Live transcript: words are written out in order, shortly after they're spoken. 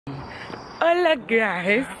Hola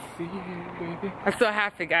guys. I'm so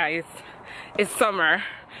happy guys. It's summer.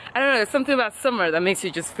 I don't know, there's something about summer that makes you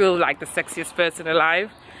just feel like the sexiest person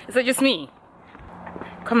alive. Is that just me?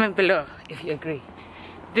 Comment below if you agree.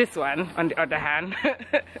 This one, on the other hand,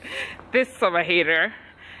 this summer hater,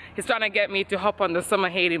 he's trying to get me to hop on the summer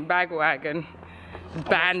hating bandwagon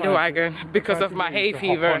because of my hay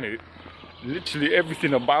fever. Literally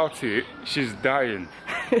everything about it, she's dying.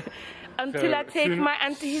 Until I take my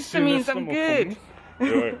antihistamines, I'm good.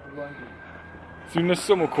 Soon as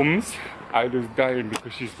summer comes, Ida's dying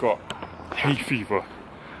because she's got hay fever.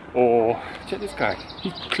 Or, check this guy,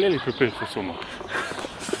 he's clearly prepared for summer.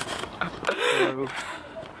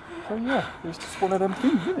 So yeah, it's just one of them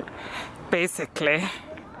things, isn't it? Basically.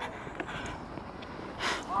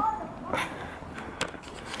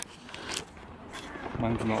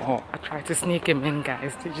 Man's not hot. I tried to sneak him in,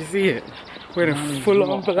 guys. Did you see it? Wearing full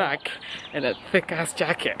on black and a thick ass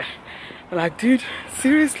jacket. I'm like, dude,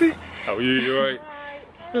 seriously? How are you? You alright?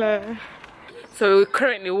 Hello. So we're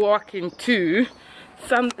currently walking to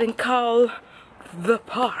something called the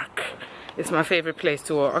park. It's my favorite place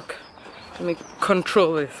to walk. Let me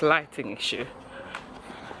control this lighting issue.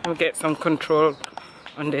 Let me get some control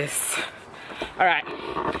on this. Alright,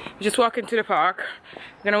 we're just walking to the park.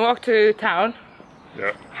 We're gonna walk to town.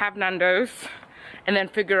 Yeah. Have Nando's and then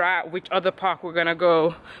figure out which other park we're gonna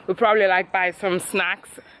go. We'll probably like buy some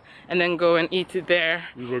snacks and then go and eat it there.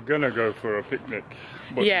 We were gonna go for a picnic,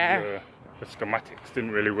 but yeah, the schematics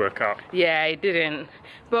didn't really work out. Yeah, it didn't.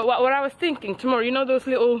 But what I was thinking tomorrow, you know those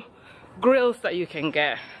little grills that you can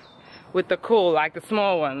get with the coal, like the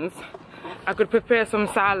small ones? I could prepare some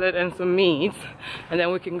salad and some meat and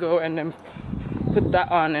then we can go and then put that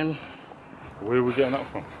on. And where are we getting that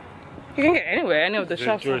from? You can get anywhere, any of the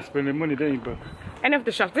shops. You enjoy spending money, don't you, bro? Any of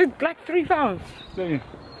the shops, they're like £3. Don't you?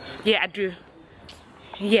 Yeah, I do.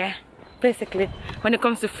 Yeah, basically. When it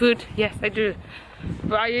comes to food, yes, I do.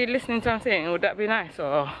 But are you listening to what I'm saying? Would that be nice?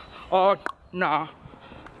 Or nah?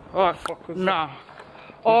 Or nah?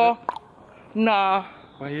 Or nah?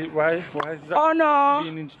 Why is that oh, no.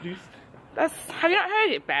 being introduced? Have you not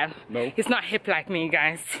heard it, Ben? No. It's not hip like me,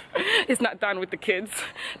 guys. It's not done with the kids,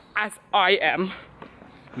 as I am.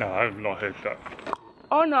 No, I've not heard that.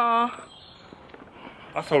 Oh no.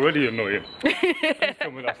 That's already annoying. Please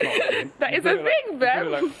tell me that's not a thing. That is a thing, Ben.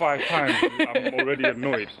 You've done it like 5 times and I'm already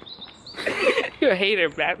annoyed. You're a hater,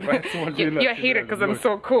 Ben. You're a hater because I'm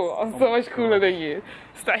so cool. I'm so much cooler than you.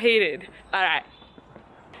 Stop hating. Alright.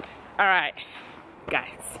 Alright,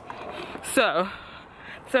 guys. So,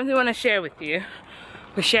 something I want to share with you.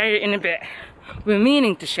 We'll share it in a bit. We're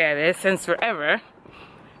meaning to share this since forever.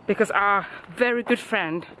 Because our very good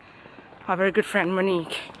friend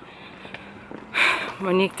Monique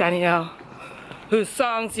Danielle, whose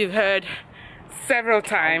songs you've heard several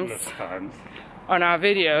times on our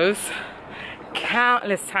videos,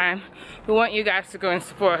 countless times, we want you guys to go and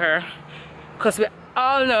support her because we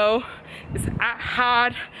all know it's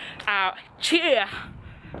hard out. Cheer!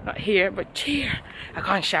 Not here, but cheer. I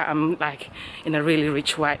can't shout. I'm like in a really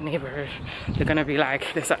rich white neighborhood. They're gonna be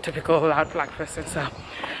like, there's that typical loud black person. So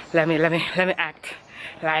let me act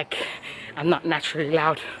like I'm not naturally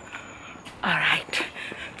loud. All right.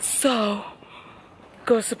 So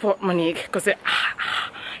go support Monique because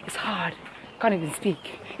it's hard. Can't even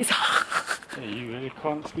speak. It's hard. Yeah, you really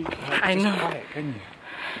can't speak. I know. Quiet, can you?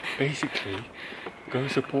 Basically, go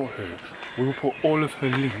support her. We'll put all of her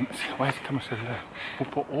links. Why is it coming so low? We'll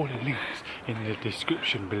put all the links in the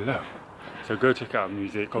description below. So go check out her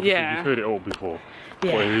music. Obviously, you've heard it all before.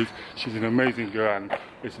 Yeah. What it is, she's an amazing girl and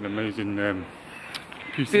it's an amazing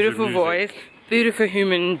piece beautiful of voice, beautiful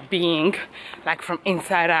human being, like from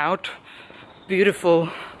inside out. Beautiful.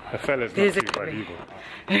 Her fella's not too bad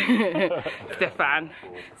either.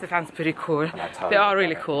 Stefan's pretty cool. They are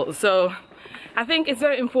really cool. So I think it's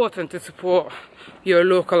very important to support your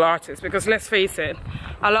local artists because let's face it,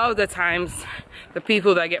 a lot of the times the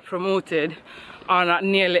people that get promoted are not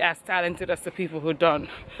nearly as talented as the people who don't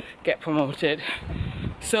get promoted.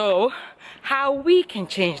 So how we can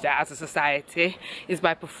change that as a society is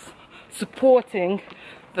by supporting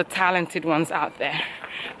the talented ones out there.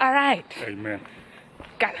 All right. Amen.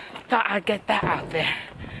 Thought I'd get that out there.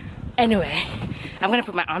 Anyway, I'm gonna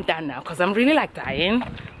put my arm down now because I'm really like dying,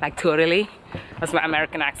 like totally. That's my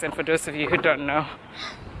American accent for those of you who don't know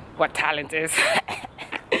what talent is.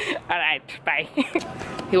 Alright, bye.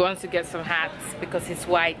 He wants to get some hats because he's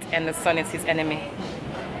white and the sun is his enemy.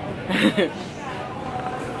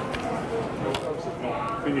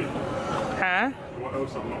 Huh? What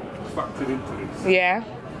else I've not factored into this? Yeah.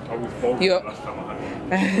 I was bold last time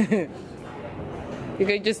I had it. You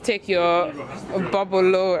could just take your bubble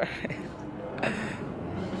lower.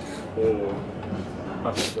 Or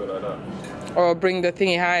have it go like that. Or bring the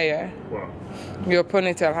thingy higher. Well, your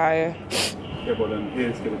ponytail higher. yeah, but then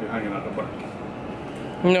here's gonna be hanging at the back.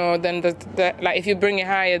 No, then like if you bring it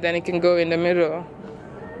higher, then it can go in the middle.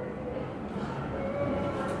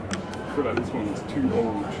 I feel like this one's too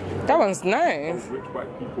old. That one's nice. Rich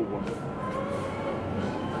white people want it.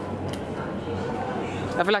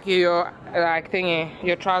 I feel like your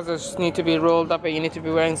your trousers need to be rolled up and you need to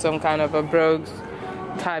be wearing some kind of a brogues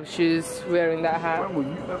type shoes wearing that hat. When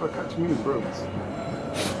will you ever catch me in brogues?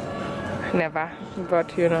 Never,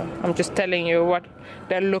 but you know, I'm just telling you what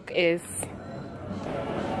the look is.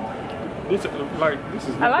 This is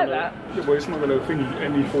I like that. Yeah, but it's not gonna finish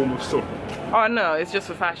any form of stuff. Oh no, it's just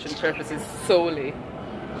for fashion purposes solely.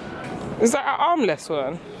 Is that an armless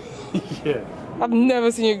one? Yeah. I've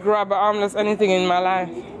never seen you grab an armless anything in my life.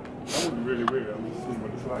 That would be really weird. I'm just seeing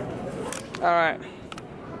what it's like. Alright.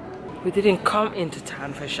 We didn't come into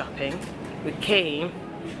town for shopping. We came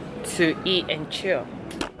to eat and chill.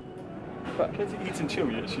 But Try to eat and chill,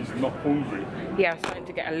 yet she's not hungry. yeah, I'm starting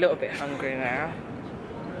to get a little bit hungry now.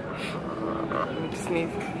 I'm just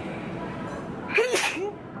sneezing.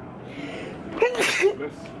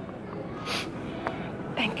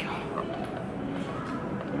 Thank you.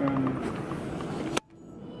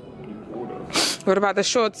 What about the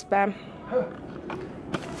shorts, Bam?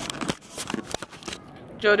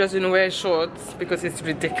 Joe doesn't wear shorts because it's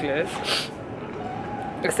ridiculous.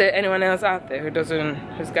 Is there anyone else out there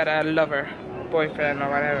who's got a lover, boyfriend or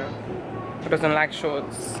whatever, who doesn't like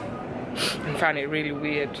shorts and find it really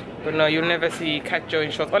weird? But no, you'll never catch Joe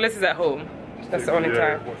in shorts, unless he's at home. That's the only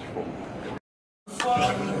time.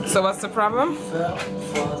 So what's the problem?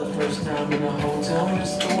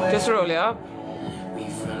 Just roll it up.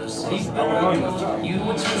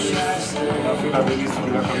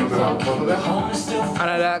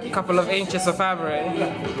 Another couple of inches of fabric.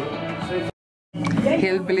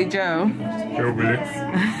 Hillbilly Joe. Hillbilly.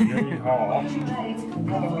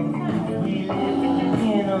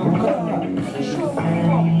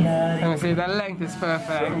 Let me see, the length is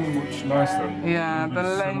perfect. So much nicer. Yeah, the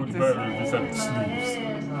length is... So much better if it's at sleeves.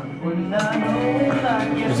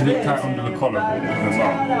 It's a bit tight under the collar as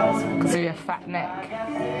well. Because you have a fat neck.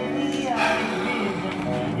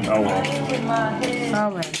 Oh well. Oh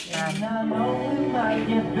well, yeah.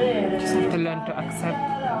 Just have to learn to accept.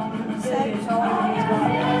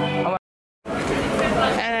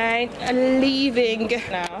 Alright, I'm leaving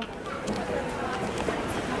now.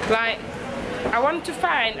 Like, I want to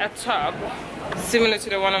find a top similar to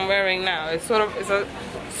the one I'm wearing now. It's a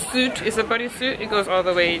suit, it's a bodysuit. It goes all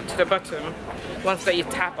the way to the bottom. Once that you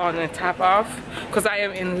tap on and tap off. Because I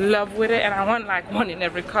am in love with it and I want like one in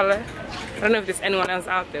every color. I don't know if there's anyone else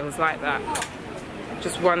out there who's like that.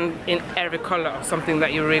 Just one in every color or something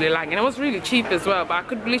that you really like. And it was really cheap as well, but I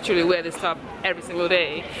could literally wear this top every single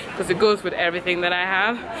day because it goes with everything that I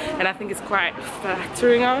have. And I think it's quite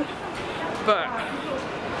flattering on. But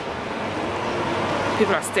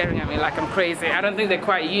people are staring at me like I'm crazy. I don't think they're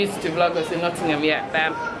quite used to vloggers in Nottingham yet,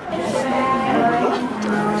 Bam.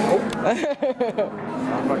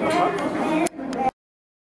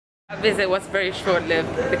 That visit was very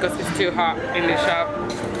short-lived because it's too hot in the shop.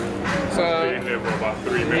 So Been there for about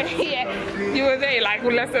 3 minutes. yeah, you were there like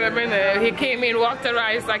less than a minute. He came in, walked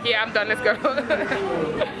around, he's like, yeah, I'm done, let's go.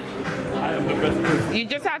 I am the best person. You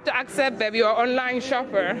just have to accept, baby, you're an online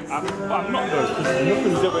shopper. I'm not though, because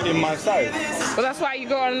nothing's ever in my size. Well, that's why you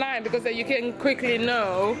go online, because then you can quickly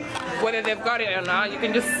know whether they've got it or not. You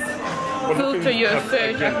can just filter your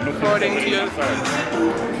search according to your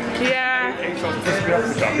yeah.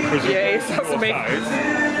 Yeah, ASOS me.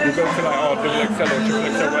 You go to like double XL or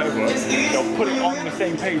triple XL, whatever. They'll put it on the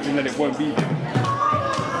same page and then it won't be there.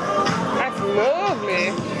 That's lovely.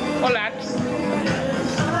 All that.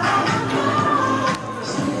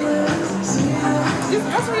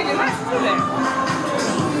 That's really nice, isn't it?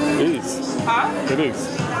 It is. Huh? It is.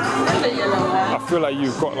 The yellow one. I feel like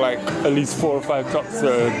you've got like at least 4 or 5 tops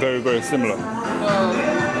that are very, very similar.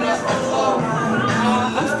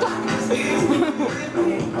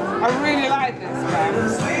 I really like this, man.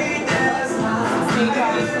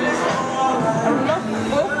 I love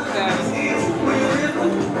both of them.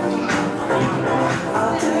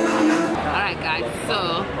 Alright guys, so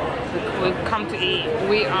we've come to eat.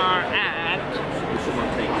 We are at...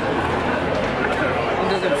 It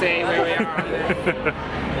doesn't say where we are.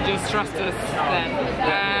 Just trust us then.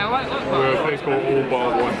 What We're at a place called All Bar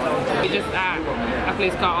One. We just at a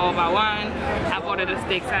place called All Bar One. I've ordered a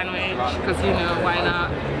steak sandwich because you know why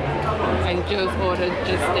not. And Joe's ordered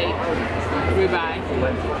just steak ribeye.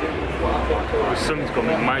 The sun's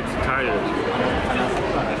coming, mighty tired.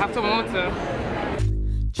 Have some water.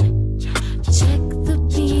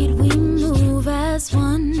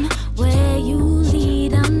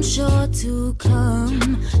 sure to come.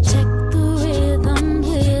 Check the rhythm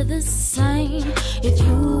with a sign. If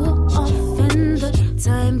you were off in the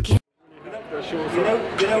time can. So we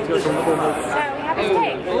have a steak.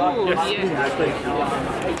 Ooh, yes.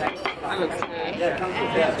 That looks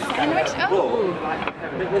good.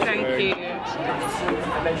 Thank you.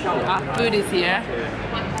 Our food is here.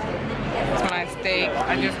 It's my steak.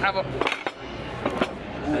 I just have a...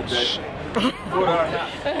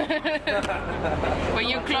 When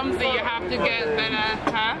you're clumsy, you have to get better,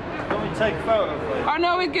 huh? Don't we take photos? Oh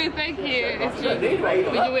no, we're good, thank you. It's just,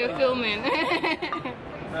 we're filming.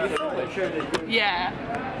 Yeah.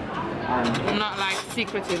 I'm not like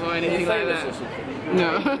secretive or anything like that.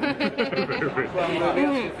 No.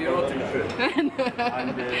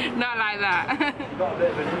 Not like that.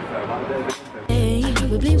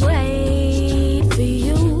 Probably wait for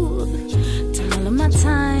you till all of my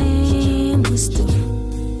time was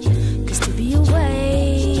through. 'Cause to be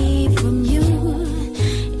away from you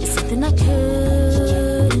is something I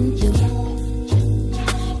couldn't do.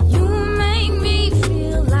 You make me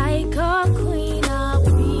feel like a queen. I'll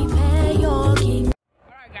prepare your king.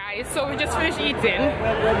 Alright guys, so we just finished eating.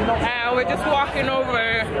 We're just walking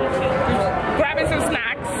over, grabbing some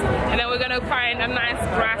snacks, and then we're gonna find a nice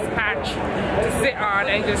grass patch to sit on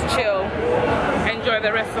and just chill, enjoy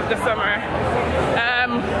the rest of the summer.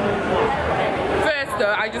 First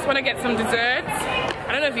though, I just want to get some desserts.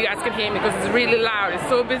 I don't know if you guys can hear me because it's really loud. It's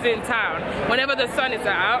so busy in town. Whenever the sun is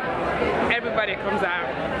out, everybody comes out.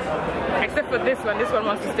 Except for this one. This one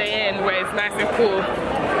wants to stay in where it's nice and cool.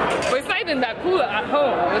 But it's not even that cool at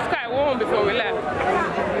home. It was quite warm before we left.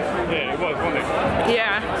 Yeah, it was, wasn't it?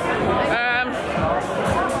 Yeah.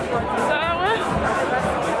 So,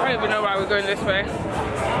 I don't even know why we're going this way.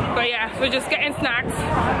 But yeah, we're just getting snacks,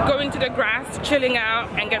 going to the grass, chilling out,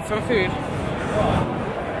 and get some food.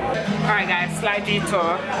 Alright guys, slight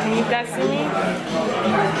detour. Can you guys see me?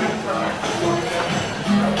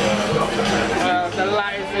 The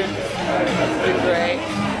light is great.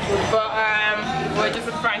 But we're just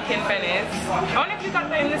at Frank and Venice. I wonder if we got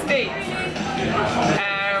that in the States.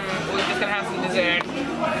 We're just gonna have some dessert.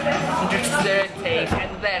 Dessert taste,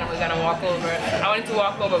 and then we're gonna walk over. I wanted to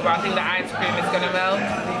walk over, but I think the ice cream is gonna melt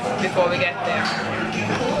before we get there.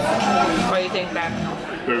 What do you think, Dad?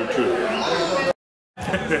 Very true.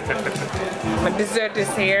 My dessert is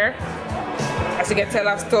here. As you can tell,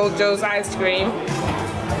 I've stole Joe's ice cream.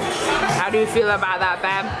 How do you feel about that,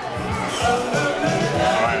 Bab?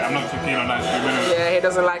 Alright, I'm not too keen on ice cream anyway. Yeah, he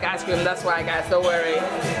doesn't like ice cream, that's why, guys, don't worry.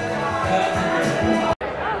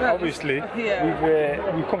 Obviously,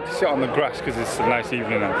 we've come to sit on the grass because it's a nice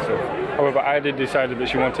evening out. So, however, Ida decided that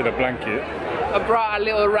she wanted a blanket. I brought a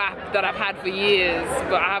little wrap that I've had for years,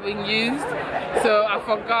 but I haven't used, so I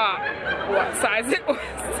forgot what size it was.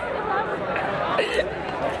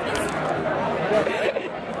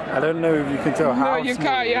 I don't know if you can tell how. No, you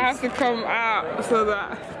can't. You have to come out so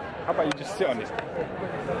that. How about you just sit on it?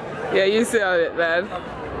 Yeah, you sit on it then.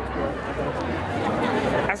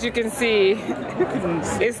 As you can see,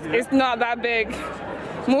 it's not that big.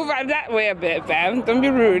 Move out that way a bit, Bam. Don't be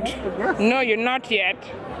rude. No, you're not yet.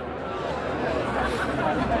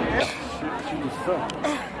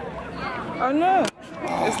 Oh no.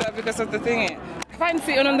 Is that because of the thingy? I find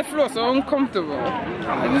sitting on the floor so uncomfortable.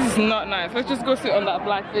 This is not nice. Let's just go sit on that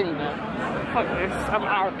black thing then. Fuck this. I'm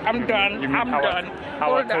out. I'm done. I'm done.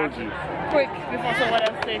 Hold on. Quick, before someone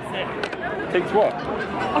else takes it. Takes what?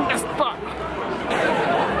 On the spot.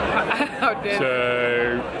 So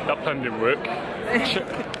that plan didn't work.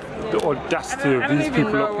 The audacity of these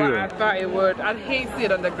people up here. I thought it would. I'd hate seeing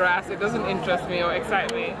it on the grass. It doesn't interest me or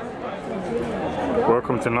excite me.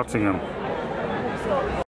 Welcome to Nottingham.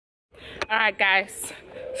 Alright guys,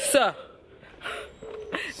 so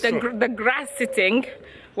the grass sitting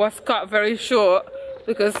was cut very short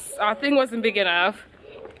because our thing wasn't big enough,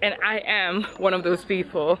 and I am one of those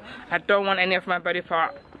people. I don't want any of my body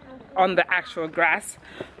part on the actual grass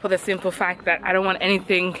for the simple fact that I don't want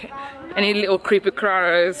anything, any little creepy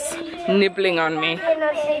crawlers nibbling on me,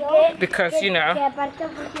 because you know,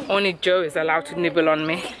 only Joe is allowed to nibble on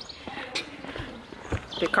me.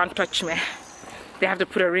 They can't touch me. They have to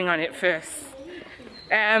put a ring on it first.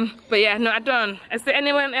 But yeah, no, I don't. Is there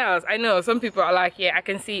anyone else? I know some people are like, yeah, I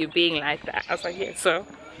can see you being like that. I was like, yeah, so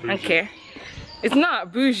I don't care. It's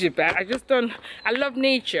not bougie, but I just don't. I love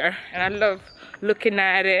nature and I love looking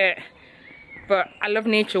at it, but I love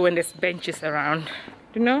nature when there's benches around,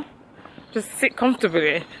 you know, just sit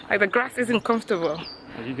comfortably. Like the grass isn't comfortable.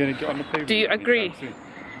 Are you gonna get on the pavement? Do you agree?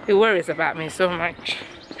 It worries about me so much.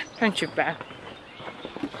 Don't you, Bab?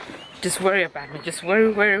 Just worry about me. Just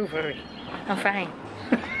worry. I'm fine.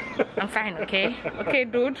 I'm fine, okay? Okay,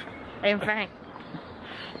 dude? I am fine.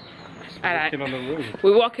 Alright.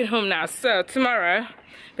 We're walking home now. So, tomorrow,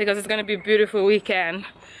 because it's going to be a beautiful weekend,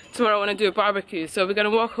 tomorrow I want to do a barbecue. So, we're going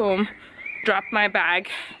to walk home, drop my bag,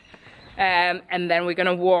 and then we're going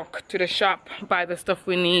to walk to the shop, buy the stuff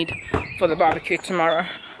we need for the barbecue tomorrow.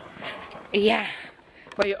 Yeah.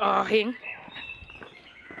 But you're ahhing.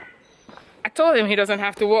 I told him he doesn't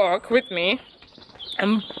have to walk with me.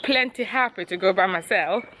 I'm plenty happy to go by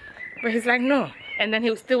myself. But he's like, no. And then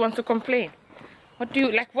he still wants to complain. What do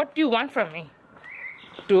you want from me?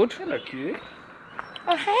 Dude? Hello, cutie.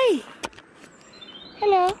 Oh, hey.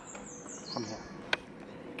 Hello. Come here.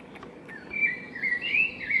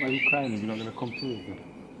 Why are you crying? You're not going to come through?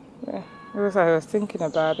 Yeah, it was like I was thinking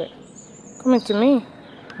about it. Coming to me.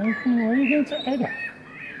 Why are you going to Ada?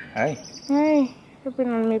 Hey. Hey, you've been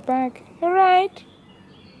on my back. You're right.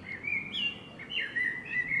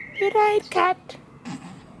 You're right, cat.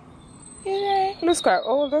 You're right. Looks quite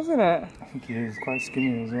old, doesn't it? I think he is quite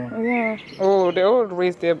skinny as well. Yeah. Oh, they all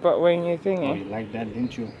raise their butt when you're thinking. Oh, you like that,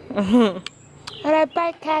 didn't you? Alright,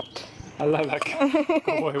 bye, cat. I love that cat.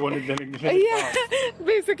 Oh, I wanted them to Yeah,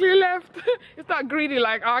 basically left. It's not greedy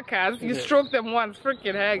like our cats. You stroke them once,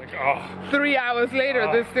 freaking heck. Oh. 3 hours later,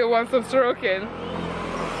 they still want some stroking.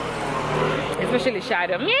 Especially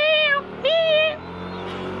Shadow. Meow, meow.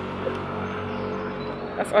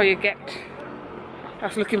 That's all you get. I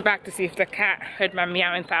was looking back to see if the cat heard my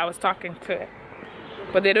meowing that I was talking to it.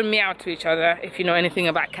 But they don't meow to each other. If you know anything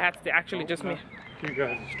about cats, they actually just meow. You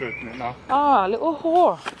guys are stroking it now. Ah, little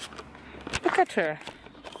whore. Look at her.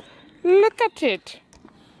 Look at it.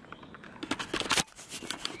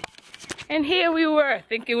 And here we were,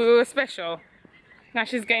 thinking we were special. Now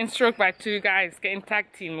she's getting stroked by two guys, getting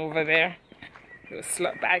tag team over there. Little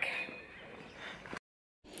slut bag.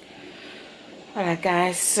 Alright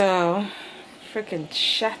guys, so freaking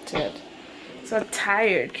shattered. So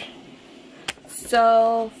tired.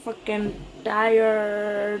 So freaking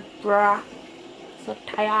tired, bruh. So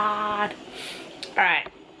tired. Alright.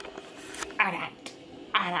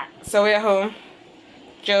 So we're home.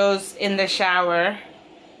 Joe's in the shower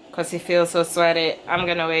because he feels so sweaty. I'm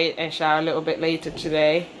gonna wait and shower a little bit later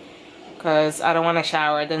today because I don't want to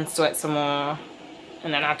shower then sweat some more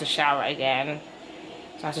and then I have to shower again.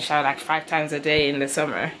 So I have to shower like 5 times a day in the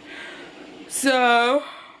summer. So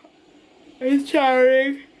I'm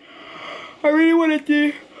showering. I really wanted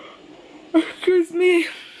to, excuse me,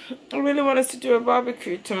 I really want us to do a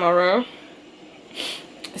barbecue tomorrow.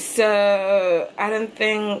 So I don't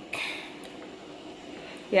think,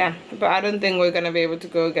 yeah, but I don't think we're gonna be able to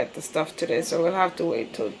go get the stuff today, so we'll have to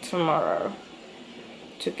wait till tomorrow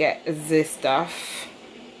to get this stuff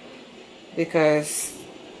because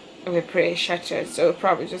we're pretty shattered. So we're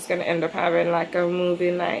probably just gonna end up having like a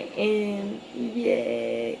movie night in.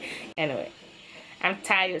 Yay. Anyway, I'm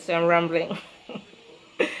tired, so I'm rambling.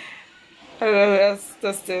 I don't know who else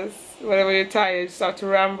does this. Whenever you're tired, you start to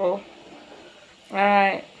ramble.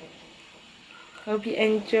 Alright. Hope you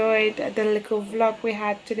enjoyed the little vlog we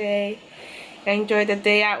had today. Enjoy the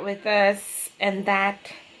day out with us and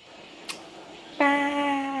that.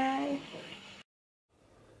 Bye.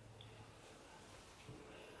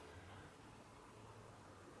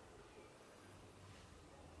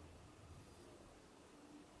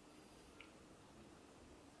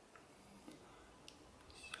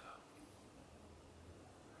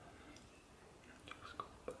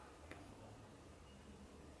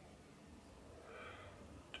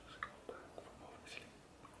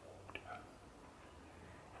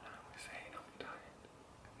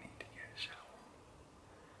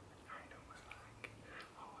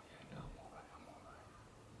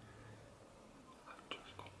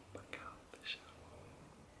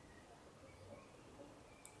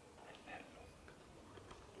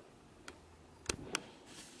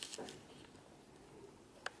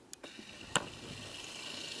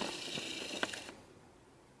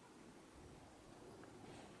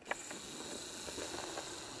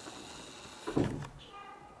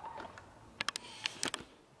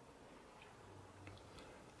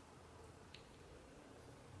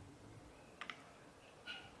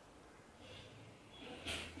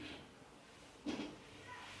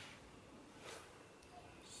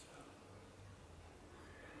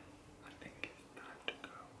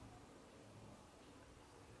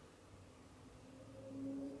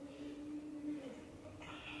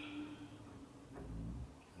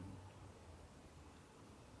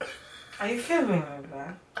 Are you filming like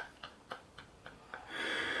that?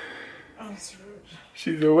 Oh, it's rude.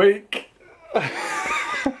 She's awake. I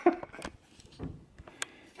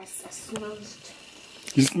snoozed.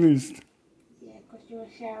 You snoozed? Yeah, because you were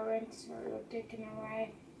showering, so you were taking a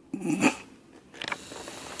ride. He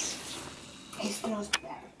smells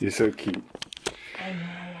bad. You're so cute. I know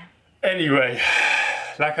I am. Anyway,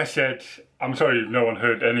 like I said, I'm sorry if no one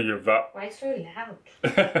heard any of that. Why so loud?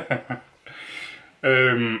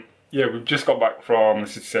 Yeah, we've just got back from the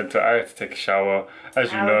city centre. I had to take a shower.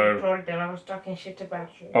 As you know. I told them I was talking shit about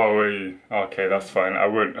you. Oh, were you? Okay, that's fine. I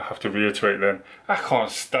won't have to reiterate then. I can't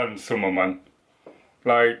stand summer, man.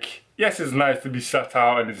 Like, yes, it's nice to be sat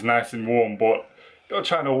out and it's nice and warm, but you're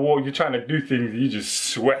trying to walk, you're trying to do things, you're just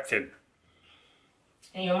sweating.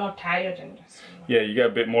 And you're more tired than this. Yeah, you get a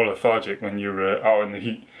bit more lethargic when you're out in the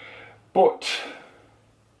heat. But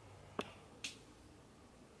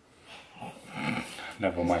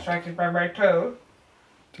never mind. Distracted by my toe.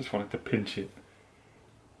 Just wanted to pinch it.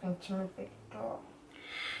 Pinch my big toe.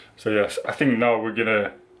 So yes, I think now we're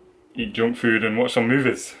gonna eat junk food and watch some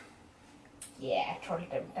movies. Yeah, I told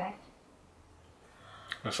them that.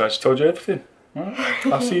 So I just told you everything. Alright,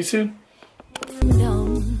 I'll see you soon.